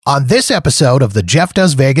On this episode of the Jeff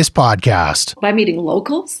Does Vegas podcast. By meeting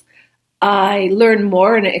locals, I learn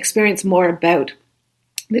more and experience more about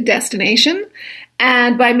the destination.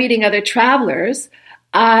 And by meeting other travelers,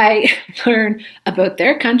 I learn about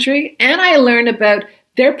their country and I learn about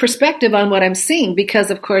their perspective on what I'm seeing because,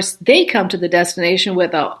 of course, they come to the destination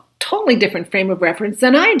with a totally different frame of reference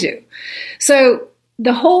than I do. So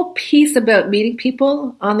the whole piece about meeting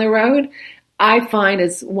people on the road, I find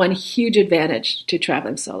is one huge advantage to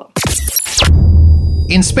traveling solo.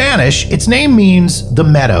 In Spanish, its name means the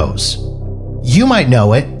Meadows. You might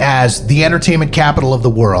know it as the entertainment capital of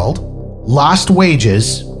the world, Lost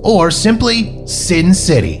Wages, or simply Sin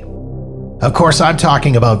City. Of course, I'm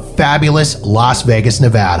talking about fabulous Las Vegas,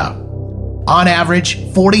 Nevada. On average,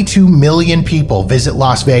 42 million people visit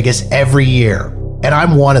Las Vegas every year, and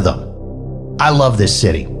I'm one of them. I love this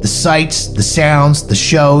city. The sights, the sounds, the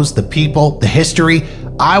shows, the people, the history.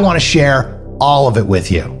 I want to share all of it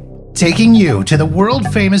with you. Taking you to the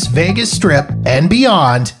world-famous Vegas Strip and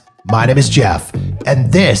beyond, my name is Jeff,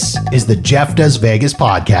 and this is the Jeff Does Vegas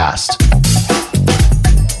podcast.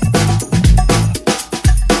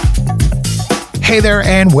 Hey there,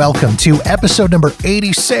 and welcome to episode number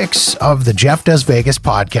 86 of the Jeff Does Vegas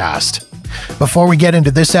podcast. Before we get into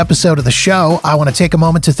this episode of the show, I want to take a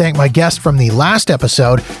moment to thank my guest from the last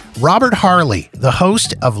episode, Robert Harley, the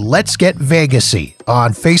host of Let's Get Vegasy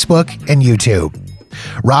on Facebook and YouTube.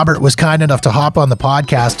 Robert was kind enough to hop on the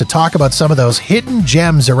podcast to talk about some of those hidden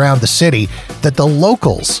gems around the city that the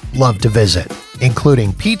locals love to visit,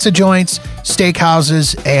 including pizza joints,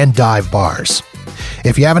 steakhouses, and dive bars.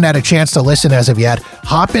 If you haven't had a chance to listen as of yet,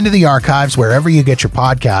 hop into the archives wherever you get your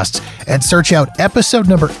podcasts and search out episode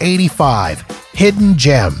number 85, Hidden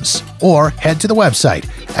Gems, or head to the website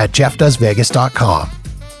at jeffdoesvegas.com.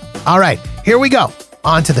 All right, here we go.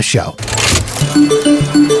 On to the show.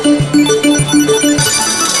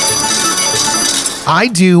 I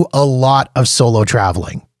do a lot of solo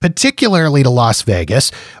traveling, particularly to Las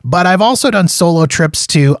Vegas, but I've also done solo trips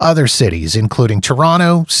to other cities, including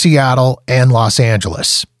Toronto, Seattle, and Los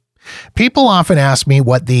Angeles. People often ask me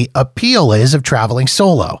what the appeal is of traveling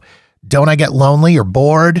solo. Don't I get lonely or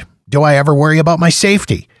bored? Do I ever worry about my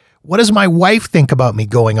safety? What does my wife think about me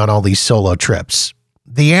going on all these solo trips?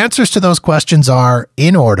 The answers to those questions are,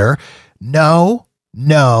 in order, no,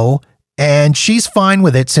 and she's fine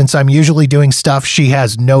with it since I'm usually doing stuff she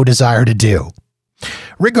has no desire to do.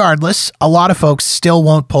 Regardless, a lot of folks still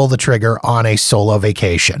won't pull the trigger on a solo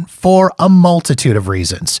vacation for a multitude of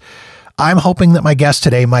reasons. I'm hoping that my guest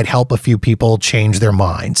today might help a few people change their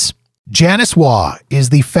minds. Janice Waugh is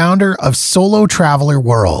the founder of Solo Traveler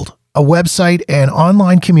World, a website and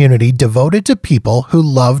online community devoted to people who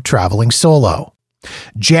love traveling solo.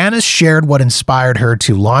 Janice shared what inspired her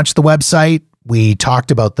to launch the website. We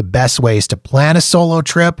talked about the best ways to plan a solo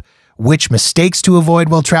trip, which mistakes to avoid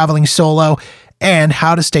while traveling solo, and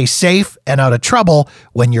how to stay safe and out of trouble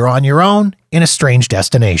when you're on your own in a strange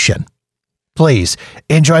destination. Please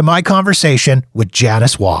enjoy my conversation with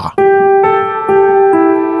Janice Waugh.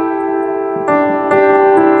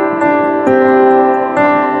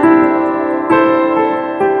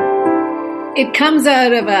 It comes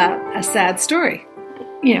out of a sad story,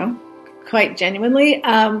 quite genuinely.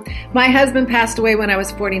 My husband passed away when I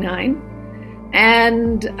was 49,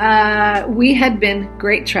 and we had been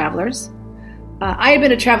great travelers. I had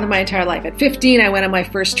been a traveler my entire life. At 15, I went on my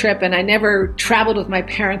first trip, and I never traveled with my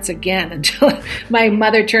parents again until my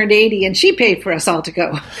mother turned 80, and she paid for us all to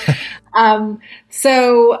go.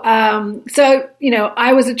 So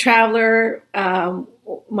I was a traveler.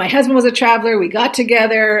 My husband was a traveler. We got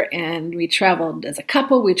together, and we traveled as a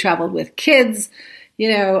couple. We traveled with kids.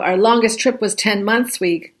 Our longest trip was 10 months.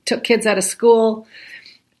 We took kids out of school.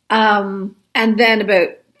 And then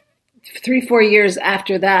about 3-4 years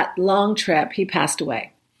after that long trip, he passed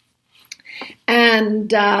away. And,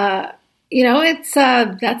 that's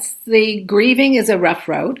the grieving is a rough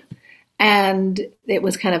road. And it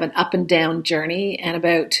was kind of an up and down journey. And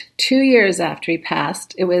about 2 years after he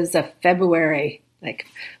passed, it was a February, like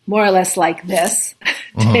more or less like this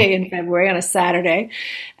day in February on a Saturday.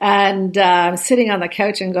 And I'm sitting on the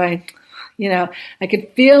couch and going, I could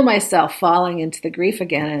feel myself falling into the grief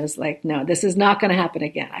again. And I was like, no, this is not going to happen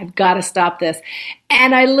again. I've got to stop this.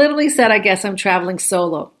 And I literally said, I guess I'm traveling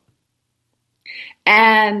solo.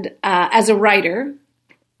 And as a writer,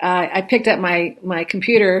 I picked up my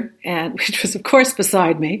computer, and which was, of course,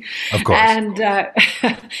 beside me. Of course. And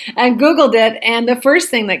Googled it. And the first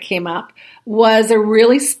thing that came up was a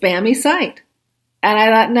really spammy site. And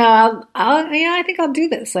I thought, no, I think I'll do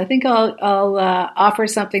this. I think I'll offer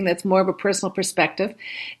something that's more of a personal perspective.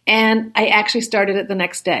 And I actually started it the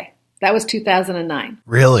next day. That was 2009.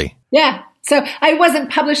 Really? Yeah. So I wasn't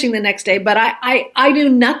publishing the next day, but I knew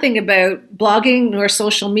nothing about blogging nor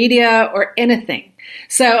social media or anything.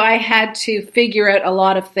 So I had to figure out a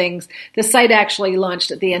lot of things. The site actually launched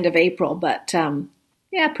at the end of April, but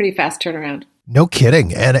pretty fast turnaround. No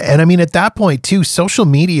kidding. And I mean, at that point too, social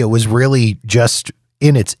media was really just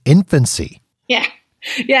in its infancy. Yeah.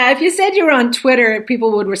 Yeah. If you said you were on Twitter,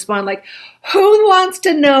 people would respond like, who wants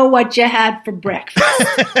to know what you had for breakfast?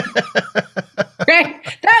 Right?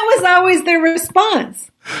 That was always their response.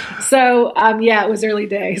 So, it was early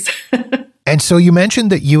days. And so you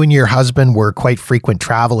mentioned that you and your husband were quite frequent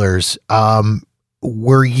travelers.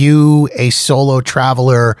 Were you a solo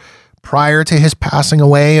traveler prior to his passing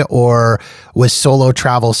away, or was solo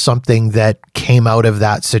travel something that came out of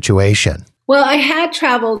that situation? Well, I had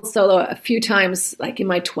traveled solo a few times, like in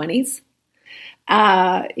my 20s.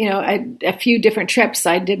 A few different trips.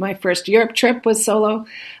 I did my first Europe trip was solo.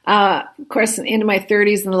 Of course, into my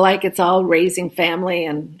 30s and the like, it's all raising family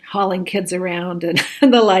and hauling kids around and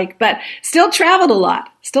the like, but still traveled a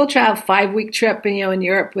lot. Still traveled 5-week trip, in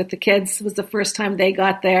Europe with the kids. It was the first time they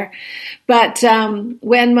got there. But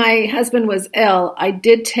when my husband was ill, I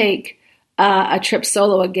did take a trip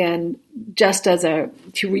solo again, just to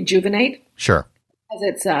rejuvenate. Sure. Because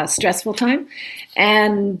it's a stressful time.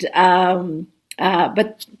 And,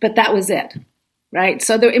 but that was it, right?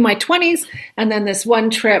 So in my 20s, and then this one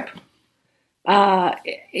trip,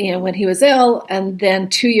 when he was ill, and then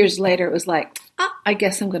 2 years later, it was like, I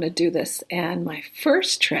guess I'm going to do this. And my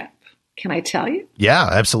first trip, can I tell you? Yeah,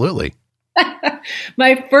 absolutely.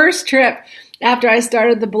 My first trip after I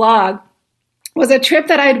started the blog was a trip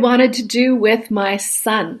that I'd wanted to do with my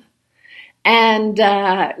son. And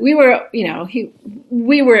we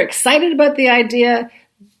were excited about the idea.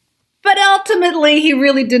 But ultimately, he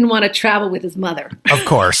really didn't want to travel with his mother. Of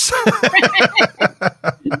course.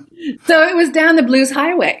 So it was down the Blues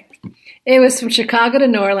Highway. It was from Chicago to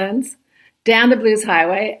New Orleans, down the Blues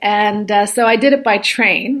Highway. And so I did it by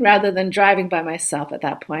train rather than driving by myself at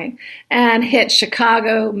that point, and hit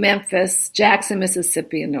Chicago, Memphis, Jackson,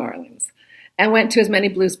 Mississippi, and New Orleans, and went to as many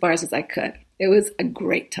blues bars as I could. It was a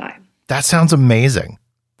great time. That sounds amazing.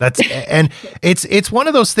 And it's one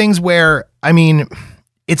of those things where, I mean,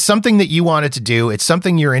 it's something that you wanted to do. It's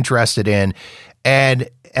something you're interested in. And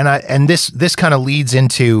this kind of leads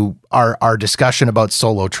into our discussion about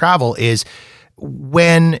solo travel is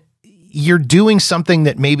when you're doing something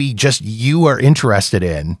that maybe just you are interested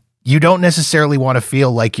in, you don't necessarily want to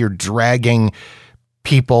feel like you're dragging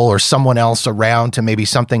people or someone else around to maybe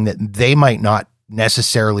something that they might not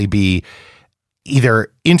necessarily be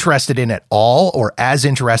either interested in at all or as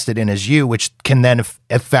interested in as you, which can then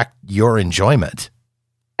affect your enjoyment.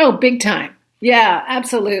 Oh, big time. Yeah,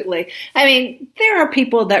 absolutely. I mean, there are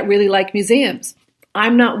people that really like museums.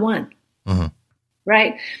 I'm not one. Mm-hmm.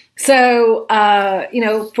 Right? So,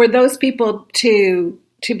 for those people to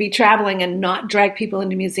be traveling and not drag people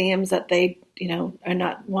into museums that they, are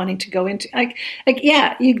not wanting to go into,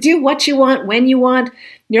 yeah, you do what you want, when you want.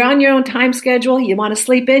 You're on your own time schedule. You want to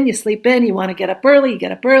sleep in, you sleep in. You want to get up early, you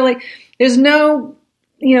get up early. There's no,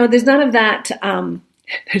 there's none of that.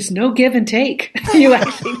 There's no give and take. You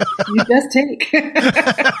just take.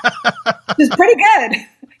 It's pretty good.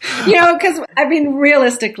 Because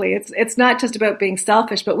realistically, it's not just about being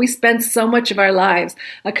selfish, but we spend so much of our lives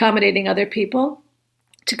accommodating other people.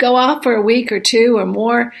 To go off for a week or two or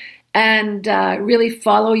more and really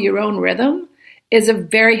follow your own rhythm is a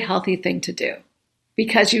very healthy thing to do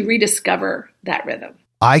because you rediscover that rhythm.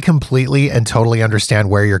 I completely and totally understand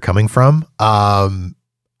where you're coming from.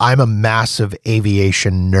 I'm a massive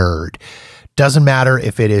aviation nerd. Doesn't matter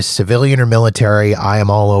if it is civilian or military. I am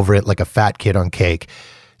all over it like a fat kid on cake.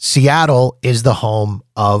 Seattle is the home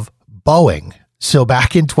of Boeing. So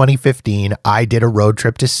back in 2015, I did a road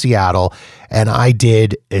trip to Seattle and I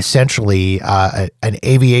did essentially an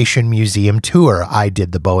aviation museum tour. I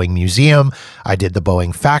did the Boeing Museum. I did the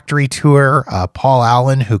Boeing factory tour. Paul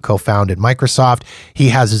Allen, who co-founded Microsoft, he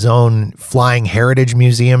has his own flying heritage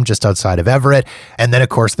museum just outside of Everett. And then, of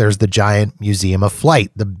course, there's the giant Museum of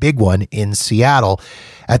Flight, the big one in Seattle.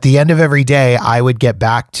 At the end of every day, I would get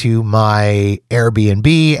back to my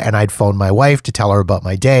Airbnb and I'd phone my wife to tell her about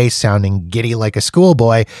my day, sounding giddy like a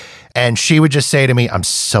schoolboy. And she would just say to me, I'm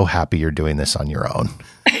so happy you're doing this on your own.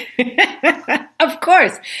 Of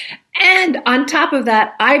course. And on top of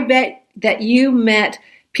that, I bet that you met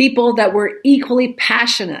people that were equally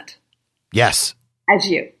passionate. Yes. As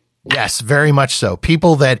you. Yes, very much so.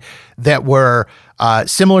 People that were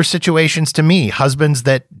similar situations to me, husbands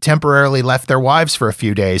that temporarily left their wives for a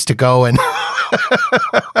few days to go and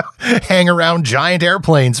hang around giant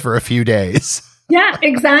airplanes for a few days. Yeah,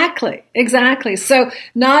 exactly. Exactly. So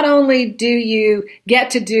not only do you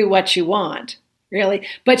get to do what you want, really,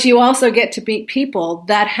 but you also get to meet people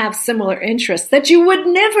that have similar interests that you would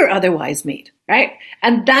never otherwise meet, right?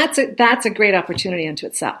 And that's a great opportunity unto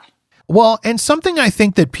itself. Well, and something I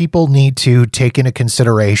think that people need to take into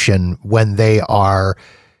consideration when they are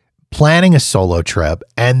planning a solo trip,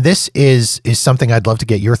 and this is something I'd love to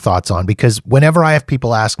get your thoughts on, because whenever I have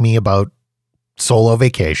people ask me about solo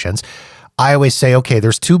vacations, I always say, okay,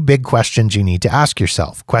 there's two big questions you need to ask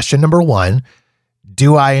yourself. Question number one,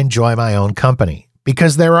 do I enjoy my own company?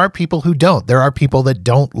 Because there are people who don't. There are people that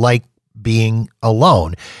don't like being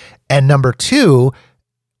alone. And number two,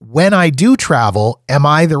 when I do travel, am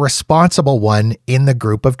I the responsible one in the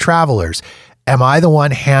group of travelers? Am I the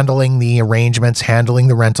one handling the arrangements, handling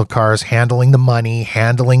the rental cars, handling the money,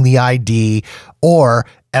 handling the ID? Or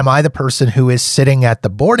am I the person who is sitting at the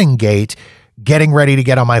boarding gate, getting ready to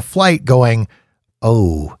get on my flight going,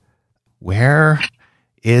 oh, where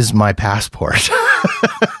is my passport?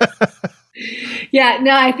 Yeah,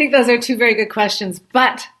 no, I think those are two very good questions,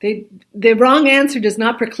 but the wrong answer does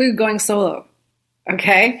not preclude going solo.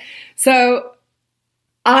 Okay. So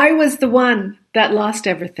I was the one that lost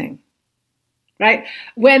everything, right?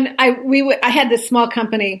 When I had this small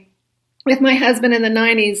company with my husband in the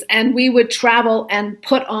 90s, and we would travel and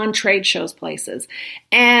put on trade shows places.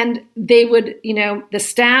 And they would, the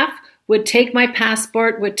staff would take my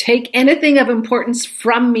passport, would take anything of importance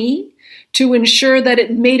from me to ensure that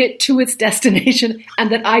it made it to its destination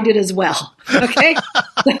and that I did as well. Okay?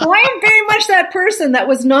 So I am very much that person that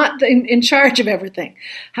was not in charge of everything.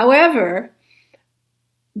 However,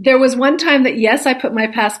 there was one time that, yes, I put my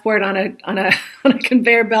passport on a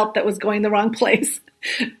conveyor belt that was going the wrong place.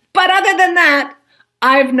 But other than that,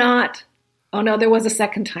 I've not. Oh no, there was a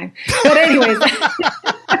second time. But anyways,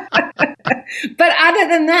 but other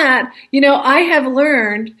than that, I have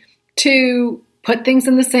learned to put things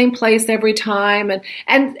in the same place every time.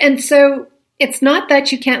 And so it's not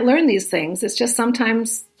that you can't learn these things. It's just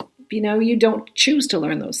sometimes, you don't choose to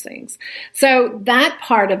learn those things. So that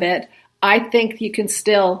part of it, I think you can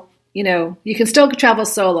still travel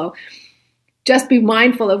solo. Just be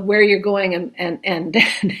mindful of where you're going and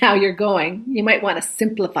how you're going. You might want to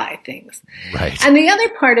simplify things. Right. And the other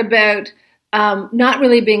part about not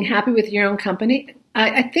really being happy with your own company,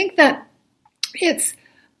 I think that it's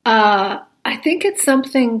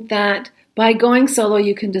something that by going solo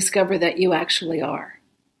you can discover that you actually are.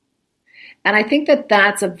 And I think that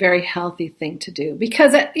that's a very healthy thing to do,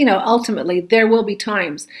 because ultimately there will be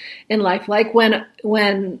times in life, like when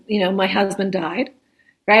my husband died,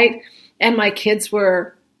 right? And my kids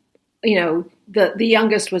were, the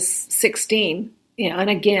youngest was 16, and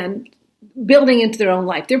again, building into their own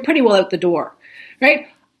life. They're pretty well out the door, right?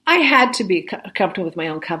 I had to be comfortable with my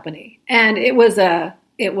own company. And it was a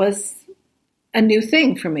new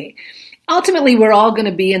thing for me. Ultimately, we're all going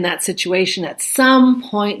to be in that situation at some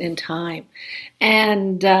point in time.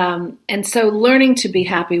 And so learning to be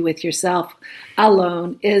happy with yourself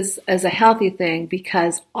alone is a healthy thing,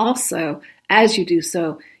 because also, as you do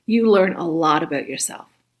so, you learn a lot about yourself.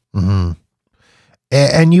 Mm-hmm.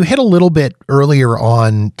 And you hit a little bit earlier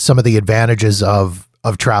on some of the advantages of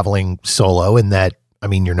traveling solo, in that,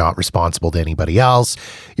 you're not responsible to anybody else.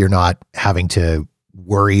 You're not having to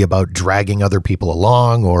worry about dragging other people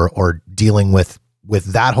along or dealing with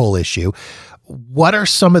that whole issue. What are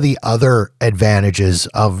some of the other advantages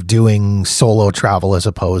of doing solo travel as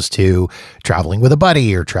opposed to traveling with a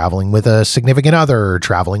buddy or traveling with a significant other or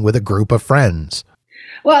traveling with a group of friends?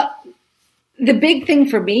 Well, the big thing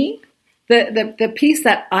for me, the piece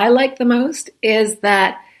that I like the most, is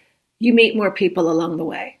that you meet more people along the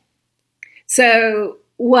way. So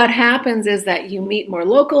what happens is that you meet more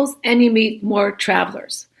locals and you meet more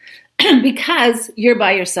travelers because you're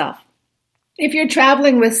by yourself. If you're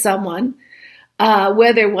traveling with someone,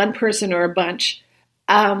 whether one person or a bunch,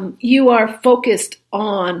 you are focused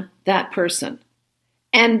on that person,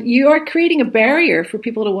 and you are creating a barrier for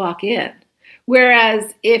people to walk in.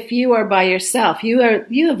 Whereas if you are by yourself, you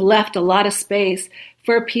have left a lot of space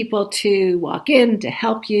for people to walk in, to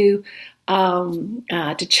help you,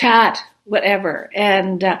 to chat, whatever.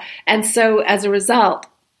 And so as a result,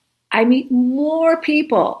 I meet more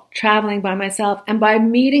people traveling by myself, and by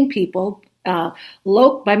meeting people,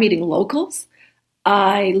 by meeting locals,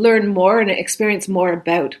 I learn more and experience more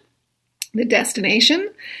about the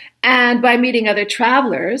destination. And by meeting other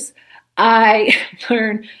travelers, I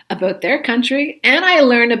learn about their country, and I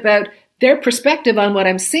learn about their perspective on what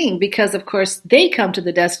I'm seeing, because, of course, they come to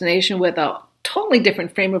the destination with a totally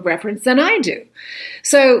different frame of reference than I do.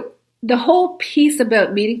 So the whole piece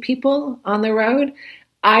about meeting people on the road,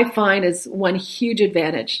 I find is one huge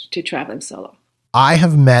advantage to traveling solo. I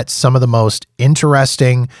have met some of the most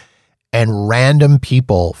interesting and random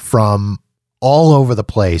people from all over the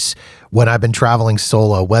place when I've been traveling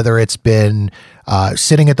solo, whether it's been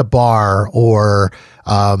sitting at the bar or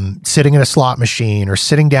sitting in a slot machine or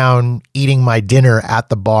sitting down eating my dinner at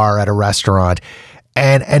the bar at a restaurant.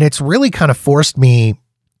 And it's really kind of forced me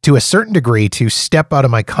to a certain degree to step out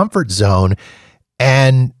of my comfort zone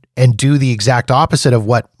and do the exact opposite of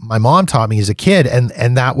what my mom taught me as a kid.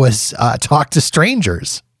 And that was talk to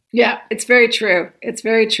strangers. Yeah, it's very true. It's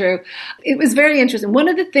very true. It was very interesting. One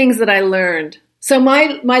of the things that I learned, so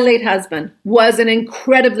my late husband was an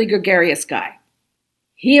incredibly gregarious guy.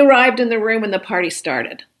 He arrived in the room when the party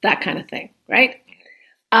started, that kind of thing, right?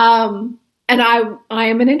 And I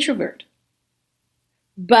am an introvert.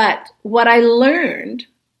 But what I learned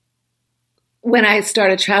when I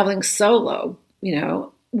started traveling solo,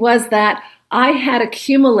 was that I had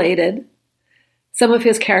accumulated some of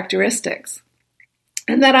his characteristics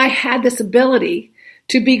and that I had this ability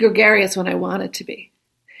to be gregarious when I wanted to be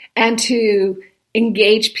and to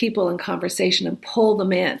engage people in conversation and pull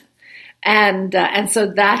them in. And so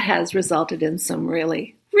that has resulted in some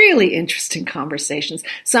really, really interesting conversations,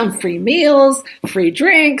 some free meals, free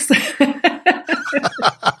drinks.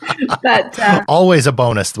 But always a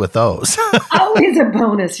bonus with those. Always a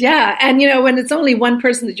bonus, yeah. And when it's only one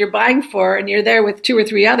person that you're buying for, and you're there with 2 or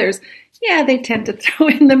 3 others, yeah, they tend to throw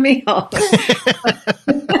in the meal.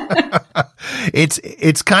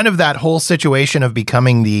 It's kind of that whole situation of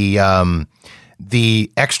becoming the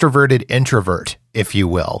extroverted introvert, if you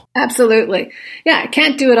will. Absolutely, yeah. I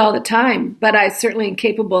can't do it all the time, but I certainly am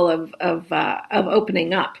capable of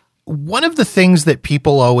opening up. One of the things that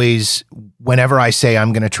people always, whenever I say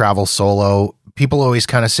I'm going to travel solo, people always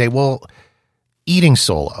kind of say, well, eating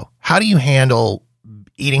solo, how do you handle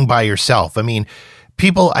eating by yourself? I mean,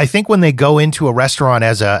 people, I think when they go into a restaurant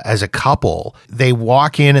as a couple, they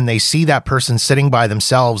walk in and they see that person sitting by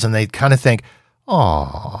themselves and they kind of think,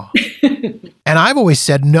 oh. And I've always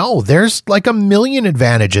said, no, there's like a million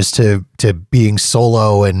advantages to being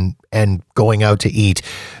solo and going out to eat.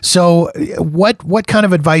 So what kind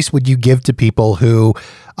of advice would you give to people who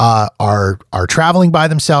are traveling by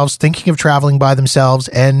themselves, thinking of traveling by themselves?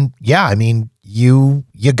 And yeah, I mean, you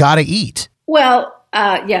got to eat. Well,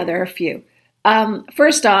 yeah, there are a few.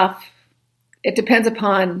 First off, it depends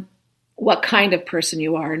upon what kind of person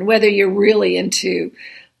you are and whether you're really into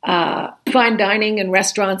fine dining and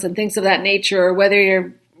restaurants and things of that nature, or whether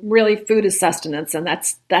you're really food is sustenance, and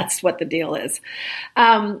that's what the deal is.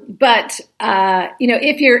 But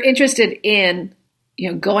if you're interested in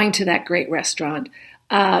going to that great restaurant,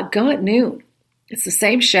 go at noon. It's the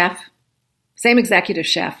same chef, same executive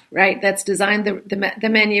chef, right? That's designed the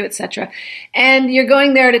menu, etc. And you're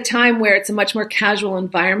going there at a time where it's a much more casual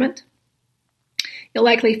environment. You'll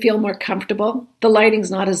likely feel more comfortable. The lighting's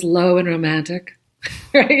not as low and romantic.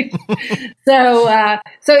 Right. So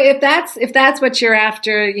if that's what you're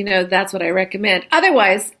after, that's what I recommend.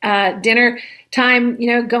 Otherwise, dinner time,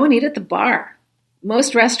 go and eat at the bar.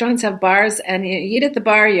 Most restaurants have bars, and you eat at the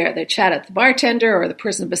bar, you either chat at the bartender or the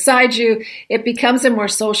person beside you. It becomes a more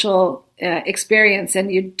social experience,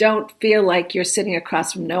 and you don't feel like you're sitting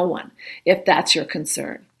across from no one, if that's your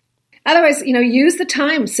concern. Otherwise, use the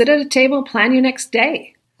time, sit at a table, plan your next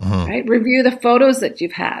day, right? Review the photos that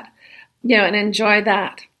you've had. And enjoy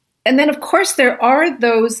that. And then, of course, there are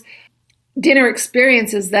those dinner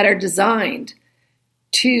experiences that are designed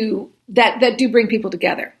that do bring people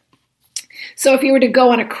together. So if you were to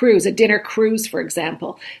go on a cruise, a dinner cruise, for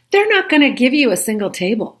example, they're not going to give you a single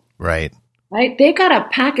table. Right. Right? They've got to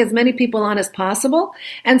pack as many people on as possible.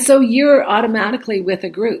 And so you're automatically with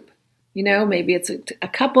a group. Maybe it's a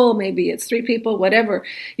couple, maybe it's 3 people, whatever.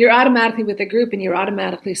 You're automatically with a group and you're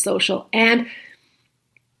automatically social. And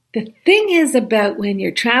the thing is about when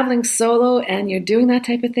you're traveling solo and you're doing that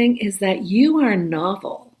type of thing is that you are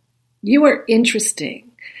novel. You are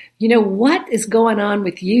interesting. What is going on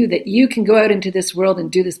with you that you can go out into this world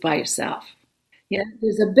and do this by yourself?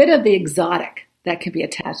 There's a bit of the exotic that can be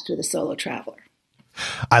attached to the solo traveler.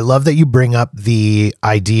 I love that you bring up the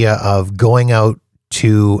idea of going out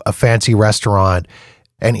to a fancy restaurant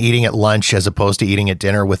and eating at lunch as opposed to eating at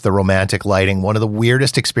dinner with the romantic lighting. One of the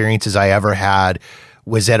weirdest experiences I ever had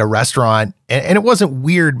was at a restaurant, and it wasn't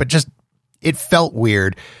weird, but just it felt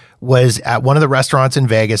weird, was at one of the restaurants in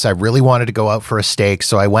Vegas. I really wanted to go out for a steak,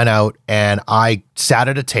 so I went out and I sat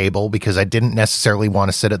at a table because I didn't necessarily want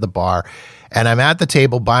to sit at the bar. And I'm at the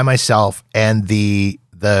table by myself, and the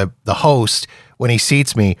host, when he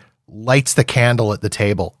seats me, lights the candle at the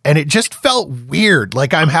table. And it just felt weird.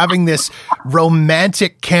 Like I'm having this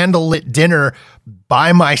romantic candlelit dinner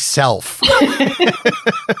by myself.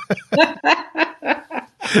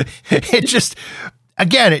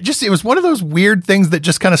 It was one of those weird things that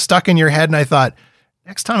just kind of stuck in your head. And I thought,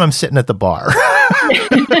 next time I'm sitting at the bar.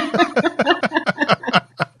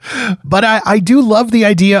 But I do love the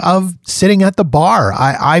idea of sitting at the bar.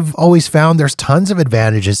 I've always found there's tons of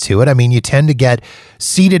advantages to it. I mean, you tend to get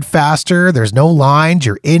seated faster. There's no lines.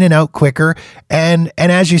 You're in and out quicker. And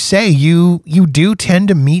as you say, you do tend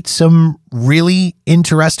to meet some really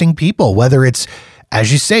interesting people, whether it's,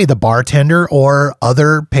 as you say, the bartender or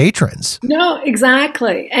other patrons. No,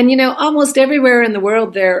 exactly. And, almost everywhere in the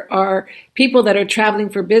world, there are people that are traveling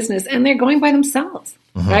for business and they're going by themselves,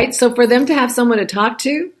 right? So for them to have someone to talk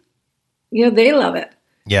to, they love it.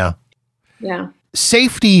 Yeah. Yeah.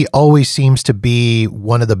 Safety always seems to be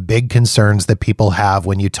one of the big concerns that people have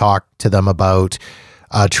when you talk to them about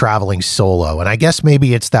traveling solo. And I guess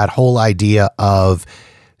maybe it's that whole idea of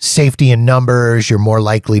safety in numbers. You're more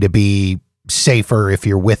likely to be safer if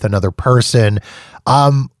you're with another person.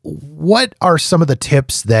 What are some of the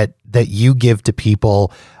tips that you give to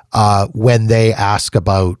people when they ask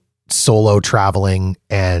about solo traveling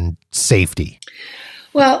and safety?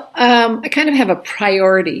 Well, I kind of have a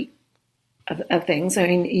priority of things. I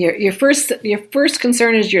mean, your first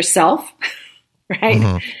concern is yourself,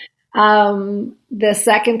 right? The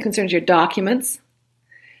second concern is your documents,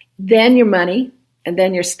 then your money, and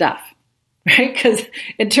then your stuff, right? Because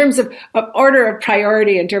in terms of order of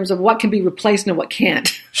priority, in terms of what can be replaced and what can't.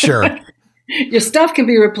 Sure. Your stuff can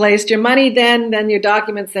be replaced, your money, then your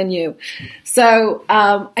documents, then you. So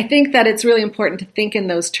I think that it's really important to think in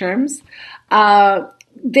those terms.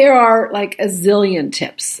 There are like a zillion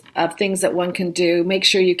tips of things that one can do. Make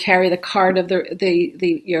sure you carry the card of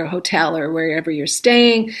your hotel or wherever you're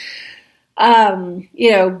staying.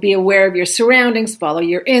 Be aware of your surroundings, follow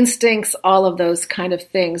your instincts, all of those kind of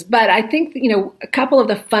things. But I think, a couple of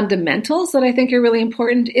the fundamentals that I think are really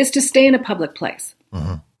important is to stay in a public place.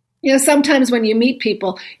 Sometimes when you meet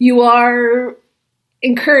people, you are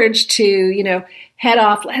encouraged to, head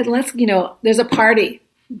off. There's a party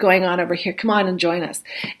going on over here. Come on and join us.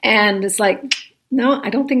 And it's like, no, I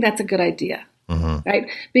don't think that's a good idea, right?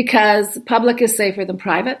 Because public is safer than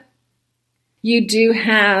private. You do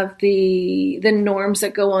have the norms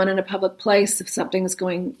that go on in a public place. If something is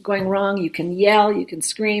going wrong, you can yell, you can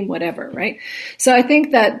scream, whatever, right? So I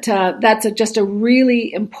think that that's just a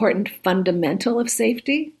really important fundamental of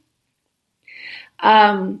safety.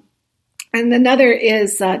 And another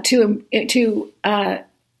is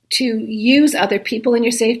to use other people in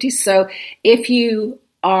your safety. So if you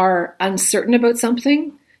are uncertain about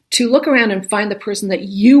something, to look around and find the person that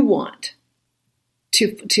you want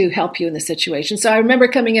to help you in the situation. So I remember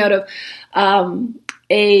coming out of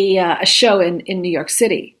a show in New York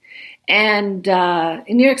City, and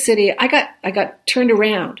in New York City, I got turned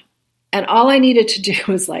around, and all I needed to do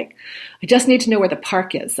was I just need to know where the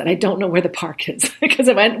park is, and I don't know where the park is because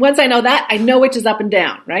once I know that, I know which is up and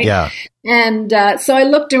down, right? Yeah. And so I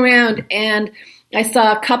looked around, and I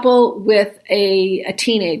saw a couple with a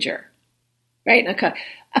teenager, right?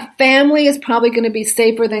 A family is probably going to be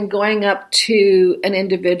safer than going up to an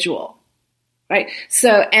individual, right?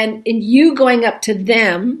 So, and in you going up to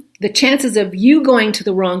them, the chances of you going to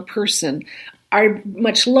the wrong person are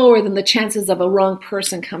much lower than the chances of a wrong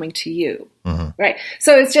person coming to you, right?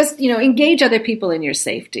 So it's just, engage other people in your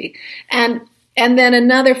safety. And then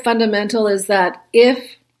another fundamental is that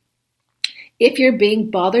if you're being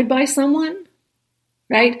bothered by someone,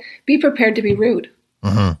 right, be prepared to be rude.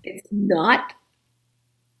 It's not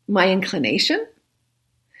my inclination,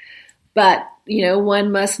 but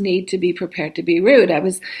one must need to be prepared to be rude. I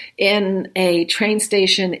was in a train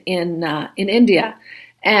station in India,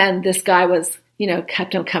 and this guy was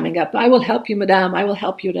kept on coming up. I will help you, madame. I will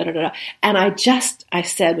help you. Da, da, da. And I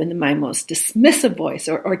said in my most dismissive voice,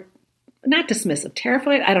 or not dismissive,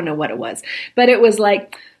 terrified. I don't know what it was, but it was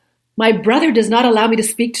like, my brother does not allow me to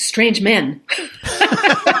speak to strange men.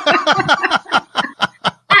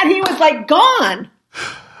 And he was gone.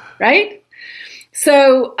 Right?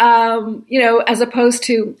 So, as opposed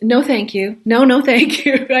to, no, thank you. No, thank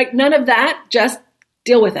you. Right? None of that. Just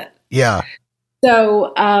deal with it. Yeah.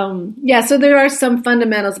 So, so there are some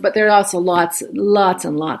fundamentals, but there are also lots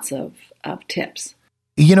and lots of tips.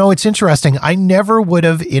 It's interesting. I never would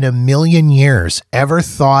have in a million years ever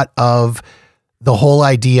thought of the whole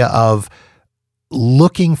idea of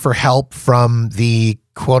looking for help from the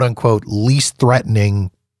quote unquote least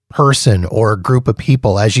threatening person or a group of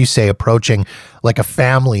people, as you say, approaching like a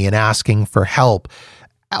family and asking for help,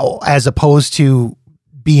 as opposed to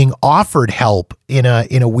being offered help in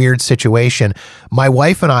a weird situation. My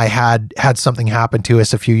wife and I had something happen to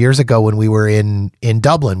us a few years ago when we were in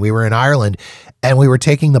Dublin. We were in Ireland, and we were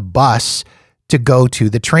taking the bus to go to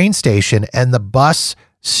the train station, and the bus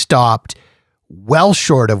stopped well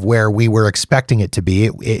short of where we were expecting it to be.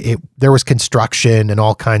 There was construction and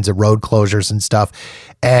all kinds of road closures and stuff.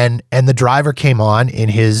 And the driver came on in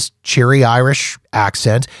his cheery Irish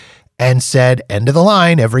accent and said, "End of the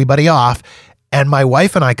line, everybody off." And my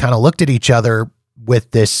wife and I kind of looked at each other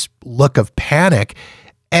with this look of panic.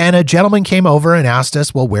 And a gentleman came over and asked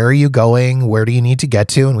us, "Well, where are you going? Where do you need to get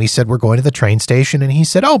to?" And we said, "We're going to the train station." And he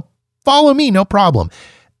said, "Oh, follow me, no problem."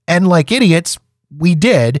 And like idiots, we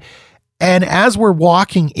did. And as we're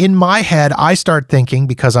walking, in my head, I start thinking,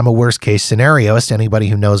 because I'm a worst case scenarioist, anybody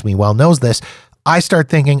who knows me well knows this, I start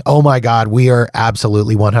thinking, oh my God, we are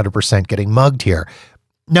absolutely 100% getting mugged here.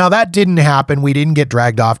 Now, that didn't happen. We didn't get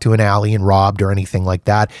dragged off to an alley and robbed or anything like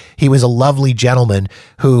that. He was a lovely gentleman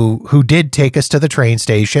who did take us to the train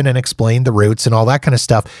station and explained the routes and all that kind of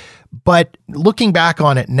stuff. But looking back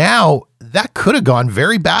on it now, that could have gone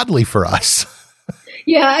very badly for us.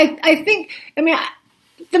 Yeah, I think,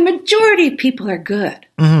 the majority of people are good.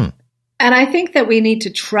 Mm-hmm. And I think that we need to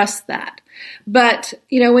trust that. But,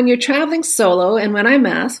 when you're traveling solo and when I'm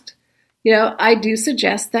asked, I do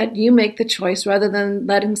suggest that you make the choice rather than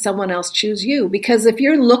letting someone else choose you. Because if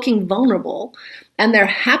you're looking vulnerable and there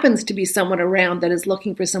happens to be someone around that is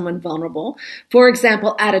looking for someone vulnerable, for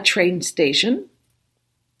example, at a train station,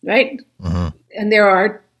 right? Mm-hmm. And there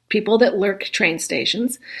are people that lurk train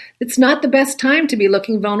stations. It's not the best time to be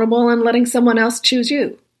looking vulnerable and letting someone else choose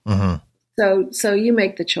you. Mm-hmm. So you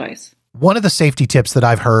make the choice. One of the safety tips that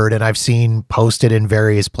I've heard and I've seen posted in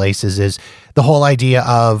various places is the whole idea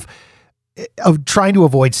of trying to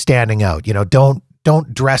avoid standing out.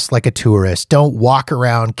 Don't dress like a tourist. Don't walk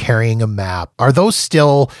around carrying a map. Are those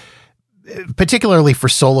still, particularly for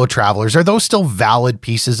solo travelers, are those still valid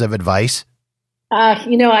pieces of advice?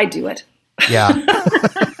 I do it. Yeah.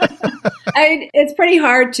 It's pretty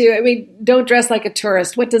hard to, don't dress like a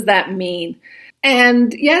tourist. What does that mean?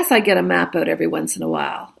 And yes, I get a map out every once in a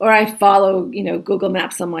while, or I follow, Google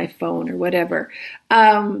Maps on my phone or whatever.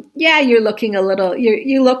 You're looking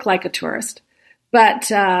you look like a tourist,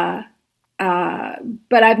 but I've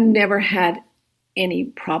never had any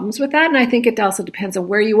problems with that. And I think it also depends on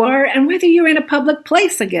where you are and whether you're in a public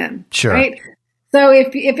place again. Sure. Right. So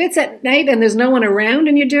if it's at night and there's no one around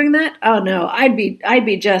and you're doing that, oh no, I'd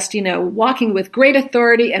be just, walking with great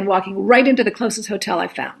authority and walking right into the closest hotel I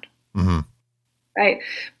found. Mm-hmm. Right.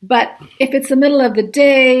 But if it's the middle of the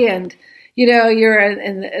day and, you're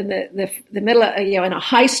in the middle of, in a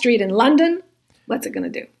high street in London, what's it going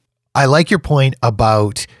to do? I like your point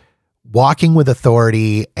about walking with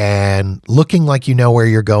authority and looking like you know where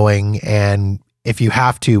you're going. And if you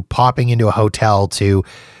have to, popping into a hotel to,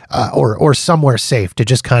 or somewhere safe to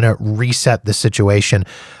just kind of reset the situation.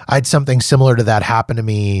 I had something similar to that happen to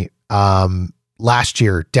me last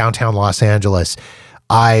year, downtown Los Angeles.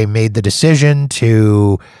 I made the decision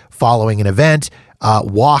to, following an event,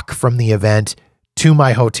 walk from the event to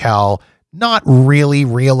my hotel, not really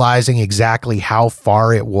realizing exactly how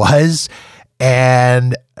far it was.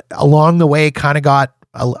 And along the way, kind of got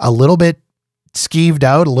a little bit skeeved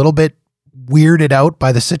out, a little bit weirded out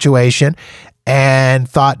by the situation, and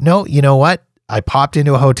thought, no, you know what? I popped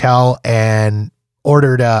into a hotel and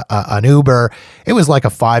ordered an Uber. It was like a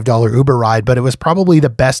 $5 Uber ride, but it was probably the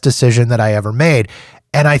best decision that I ever made.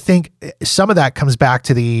 And I think some of that comes back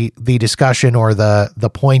to the discussion or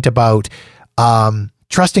the point about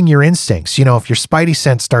trusting your instincts. If your spidey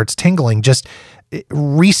sense starts tingling, just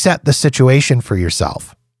reset the situation for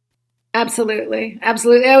yourself. Absolutely.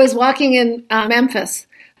 Absolutely. I was walking in Memphis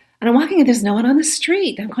and I'm walking and there's no one on the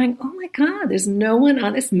street. I'm going, oh my God, there's no one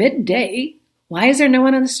on this midday. Why is there no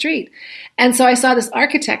one on the street? And so I saw this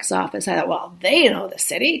architect's office. I thought, well, they know the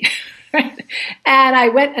city. Right? And I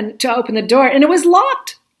went to open the door and it was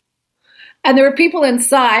locked. And there were people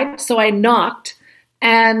inside. So I knocked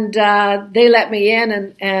and they let me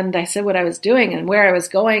in and I said what I was doing and where I was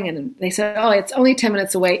going. And they said, oh, it's only 10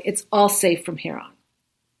 minutes away. It's all safe from here on.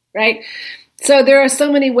 Right? So there are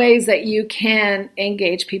so many ways that you can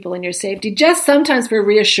engage people in your safety, just sometimes for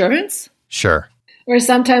reassurance. Sure. Or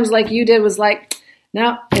sometimes like you did was like,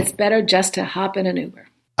 no, it's better just to hop in an Uber.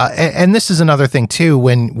 And this is another thing too,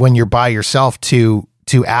 when you're by yourself to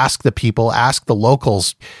ask the people, ask the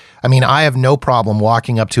locals. I have no problem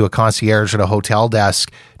walking up to a concierge at a hotel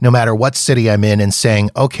desk, no matter what city I'm in, and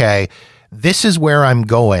saying, okay, this is where I'm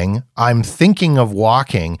going. I'm thinking of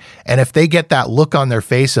walking. And if they get that look on their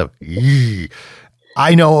face of,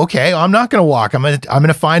 I know, okay, I'm not going to walk. I'm going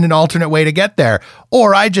to find an alternate way to get there.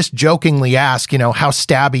 Or I just jokingly ask, how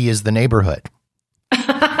stabby is the neighborhood?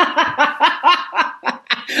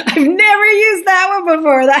 I've never used that one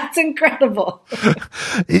before. That's incredible.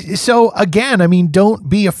 So again, don't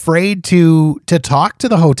be afraid to talk to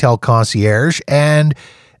the hotel concierge and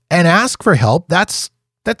ask for help. That's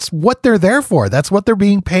what they're there for. That's what they're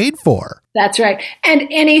being paid for. That's right. And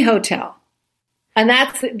any hotel. And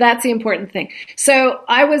that's the important thing. So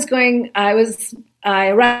I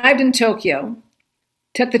arrived in Tokyo,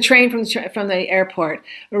 took the train from the airport,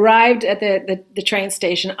 arrived at the train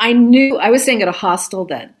station. I was staying at a hostel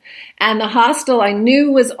then. And the hostel I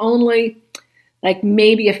knew was only like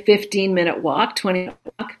maybe a 15-minute walk, 20-minute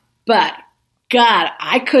walk. But God,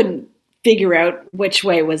 I couldn't figure out which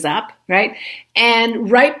way was up, right?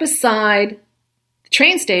 And right beside the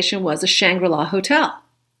train station was a Shangri-La hotel.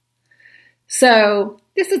 So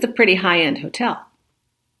this is a pretty high-end hotel.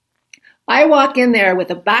 I walk in there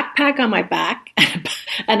with a backpack on my back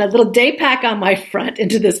and a little day pack on my front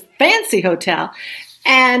into this fancy hotel.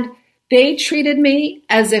 And they treated me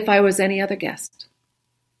as if I was any other guest,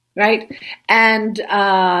 right? And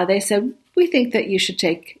they said, we think that you should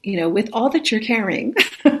take, with all that you're carrying,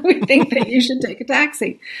 we think that you should take a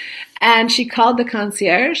taxi. And she called the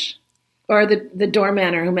concierge or the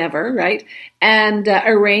doorman or whomever, right? And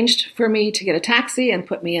arranged for me to get a taxi and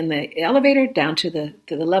put me in the elevator down to the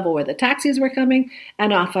level where the taxis were coming,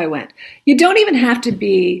 and off I went. You don't even have to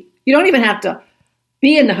be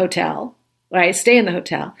in the hotel, right? Stay in the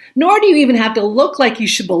hotel, nor do you even have to look like you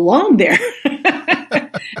should belong there.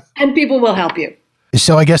 And people will help you.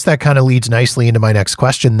 So I guess that kind of leads nicely into my next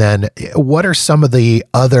question then. What are some of the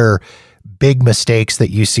other big mistakes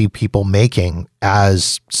that you see people making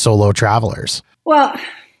as solo travelers? Well,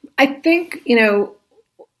 I think,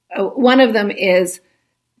 one of them is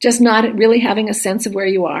just not really having a sense of where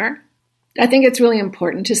you are. I think it's really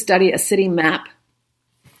important to study a city map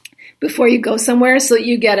before you go somewhere so that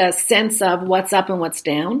you get a sense of what's up and what's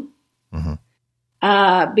down. Mm-hmm.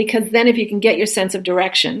 Because then if you can get your sense of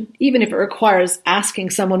direction, even if it requires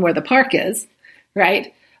asking someone where the park is,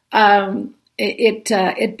 right?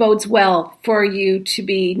 It bodes well for you to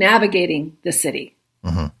be navigating the city,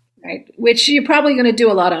 mm-hmm. right? Which you're probably going to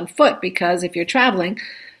do a lot on foot, because if you're traveling,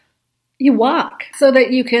 you walk so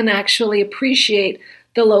that you can actually appreciate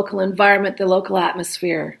the local environment, the local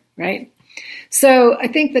atmosphere, right? So I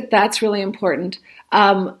think that that's really important.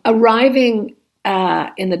 Arriving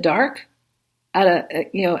in the dark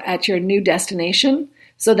at your new destination,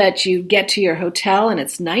 so that you get to your hotel and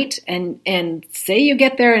it's night, and say you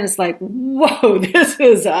get there and it's like, whoa, this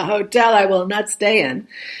is a hotel I will not stay in.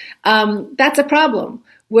 That's a problem.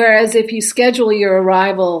 Whereas if you schedule your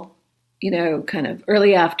arrival, kind of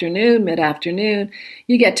early afternoon, mid-afternoon,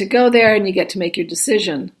 you get to go there and you get to make your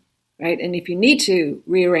decision, right? And if you need to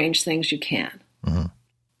rearrange things, you can, mm-hmm.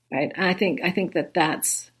 right? And I think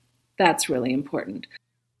that's really important.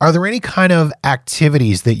 Are there any kind of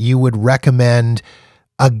activities that you would recommend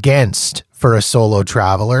against for a solo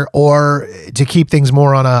traveler, or to keep things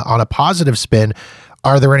more on a positive spin?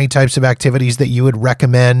 Are there any types of activities that you would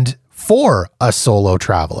recommend for a solo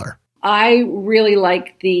traveler? I really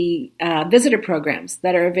like the visitor programs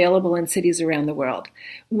that are available in cities around the world,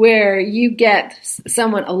 where you get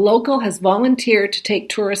a local has volunteered to take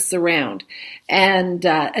tourists around. And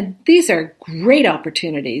these are great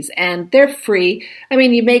opportunities, and they're free. I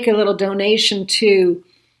mean, you make a little donation to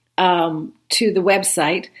the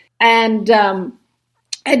website, and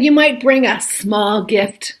you might bring a small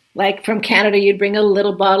gift. Like from Canada, you'd bring a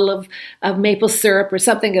little bottle of maple syrup or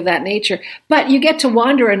something of that nature. But you get to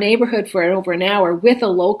wander a neighborhood for over an hour with a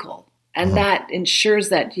local. And that ensures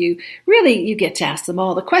that you get to ask them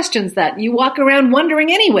all the questions that you walk around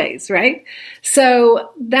wondering anyways, right?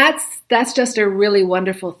 So that's just a really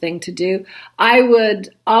wonderful thing to do. I would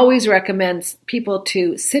always recommend people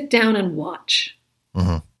to sit down and watch.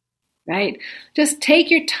 Mm-hmm. Right? Just take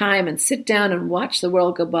your time and sit down and watch the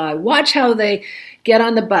world go by. Watch how they get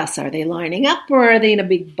on the bus. Are they lining up, or are they in a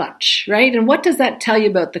big bunch? Right? And what does that tell you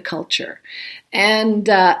about the culture? And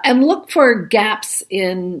look for gaps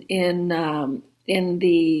in the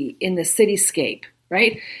cityscape.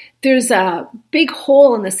 Right? There's a big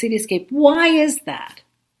hole in the cityscape. Why is that?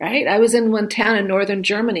 Right? I was in one town in northern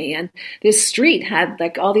Germany, and this street had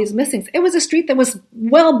like all these missings. It was a street that was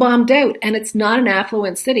well bombed out, and it's not an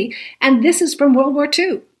affluent city. And this is from World War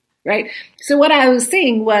II, right? So what I was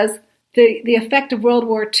seeing was the effect of World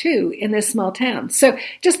War II in this small town. So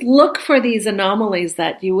just look for these anomalies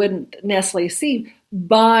that you wouldn't necessarily see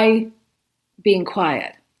by being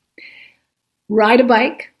quiet. Ride a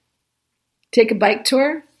bike, take a bike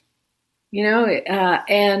tour,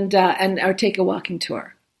 and or take a walking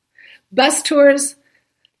tour. Bus tours,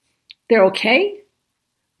 they're okay,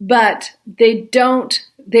 but they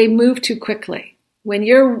move too quickly. When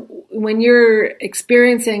you're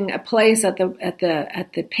experiencing a place at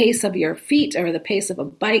the pace of your feet or the pace of a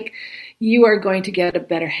bike, you are going to get a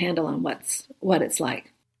better handle on what it's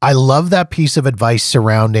like. I love that piece of advice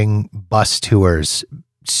surrounding bus tours.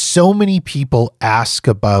 So many people ask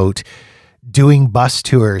about doing bus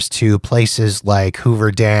tours to places like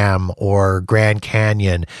Hoover Dam or Grand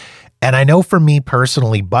Canyon. And I know for me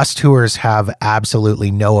personally, bus tours have absolutely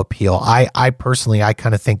no appeal. I personally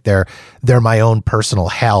kind of think they're my own personal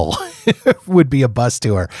hell would be a bus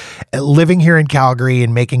tour. Living here in Calgary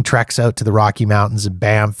and making treks out to the Rocky Mountains and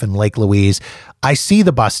Banff and Lake Louise, I see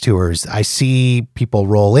the bus tours. I see people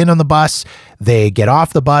roll in on the bus. They get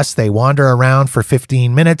off the bus. They wander around for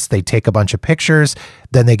 15 minutes. They take a bunch of pictures.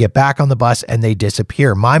 Then they get back on the bus and they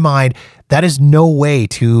disappear. My mind, that is no way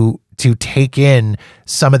to take in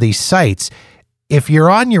some of these sites. If you're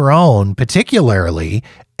on your own, particularly,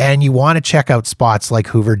 and you want to check out spots like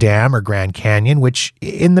Hoover Dam or Grand Canyon, which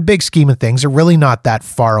in the big scheme of things are really not that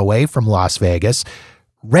far away from Las Vegas,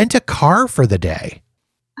 rent a car for the day.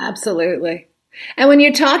 Absolutely. And when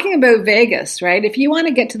you're talking about Vegas, right, if you want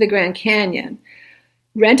to get to the Grand Canyon,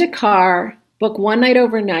 rent a car, book one night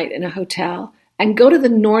overnight in a hotel, and go to the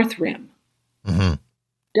North Rim. Mm-hmm.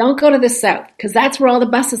 Don't go to the South, because that's where all the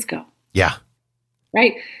buses go. Yeah.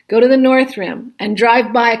 Right? Go to the North Rim and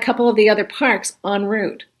drive by a couple of the other parks en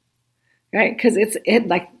route. Right? Because it's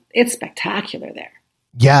spectacular there.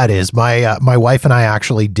 Yeah, it is. My wife and I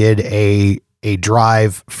actually did a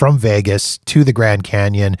drive from Vegas to the Grand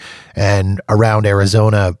Canyon and around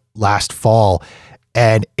Arizona last fall,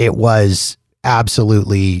 and it was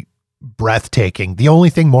absolutely breathtaking. The only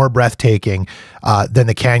thing more breathtaking than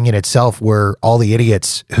the canyon itself were all the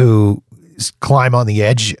idiots who climb on the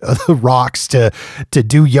edge of the rocks to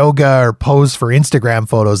do yoga or pose for Instagram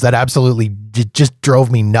photos. That absolutely just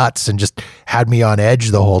drove me nuts and just had me on edge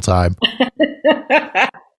the whole time.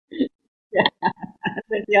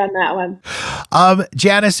 Yeah, on that one.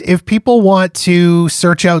 Janice, if people want to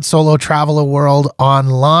search out Solo Traveler World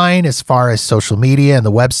online as far as social media and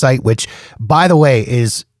the website, which by the way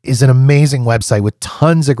is an amazing website with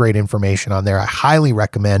tons of great information on there. I highly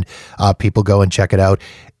recommend people go and check it out.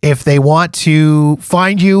 If they want to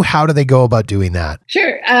find you, how do they go about doing that?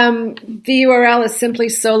 Sure. The URL is simply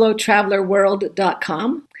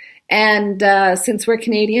solotravelerworld.com. And since we're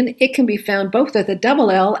Canadian, it can be found both with a double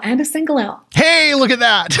L and a single L. Hey, look at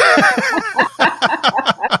that.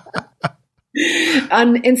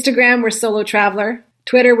 On Instagram, we're Solo Traveler.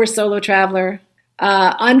 Twitter, we're Solo Traveler.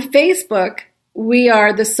 On Facebook, we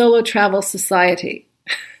are the Solo Travel Society.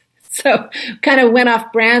 So kind of went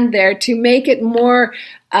off brand there to make it more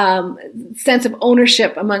sense of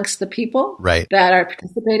ownership amongst the people that are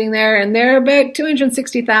participating there. And there are about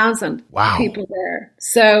 260,000 people there.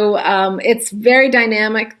 So it's very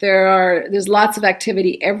dynamic. There's lots of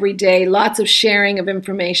activity every day, lots of sharing of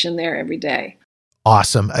information there every day.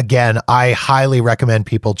 Awesome. Again, I highly recommend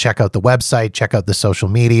people check out the website, check out the social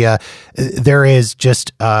media. There is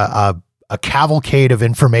just a cavalcade of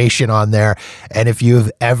information on there. And if you've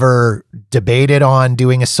ever debated on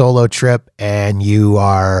doing a solo trip and you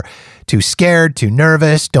are too scared, too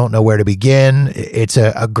nervous, don't know where to begin, it's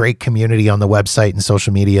a great community on the website and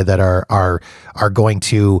social media that are going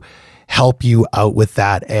to help you out with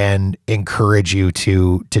that and encourage you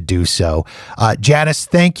to do so. Janice,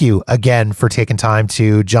 thank you again for taking time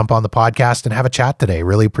to jump on the podcast and have a chat today.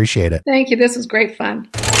 Really appreciate it. Thank you. This was great fun.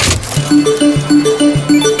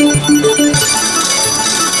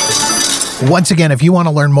 Once again, if you want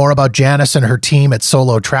to learn more about Janice and her team at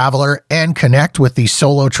Solo Traveler and connect with the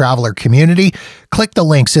Solo Traveler community, click the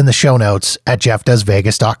links in the show notes at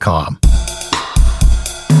jeffdoesvegas.com.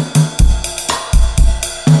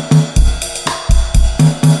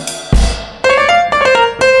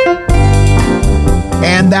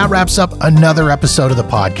 And that wraps up another episode of the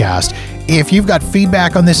podcast. If you've got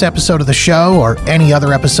feedback on this episode of the show, or any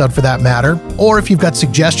other episode for that matter, or if you've got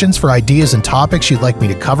suggestions for ideas and topics you'd like me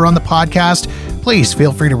to cover on the podcast, please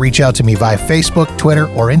feel free to reach out to me via Facebook, Twitter,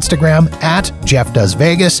 or Instagram at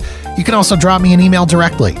JeffDoesVegas. You can also drop me an email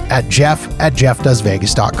directly at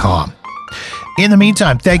jeff@jeffdoesvegas.com. In the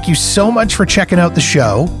meantime, thank you so much for checking out the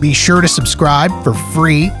show. Be sure to subscribe for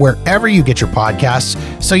free wherever you get your podcasts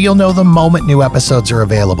so you'll know the moment new episodes are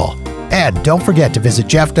available. And don't forget to visit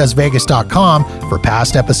jeffdoesvegas.com for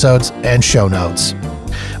past episodes and show notes.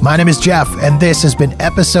 My name is Jeff, and this has been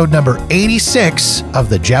episode number 86 of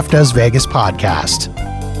the Jeff Does Vegas podcast.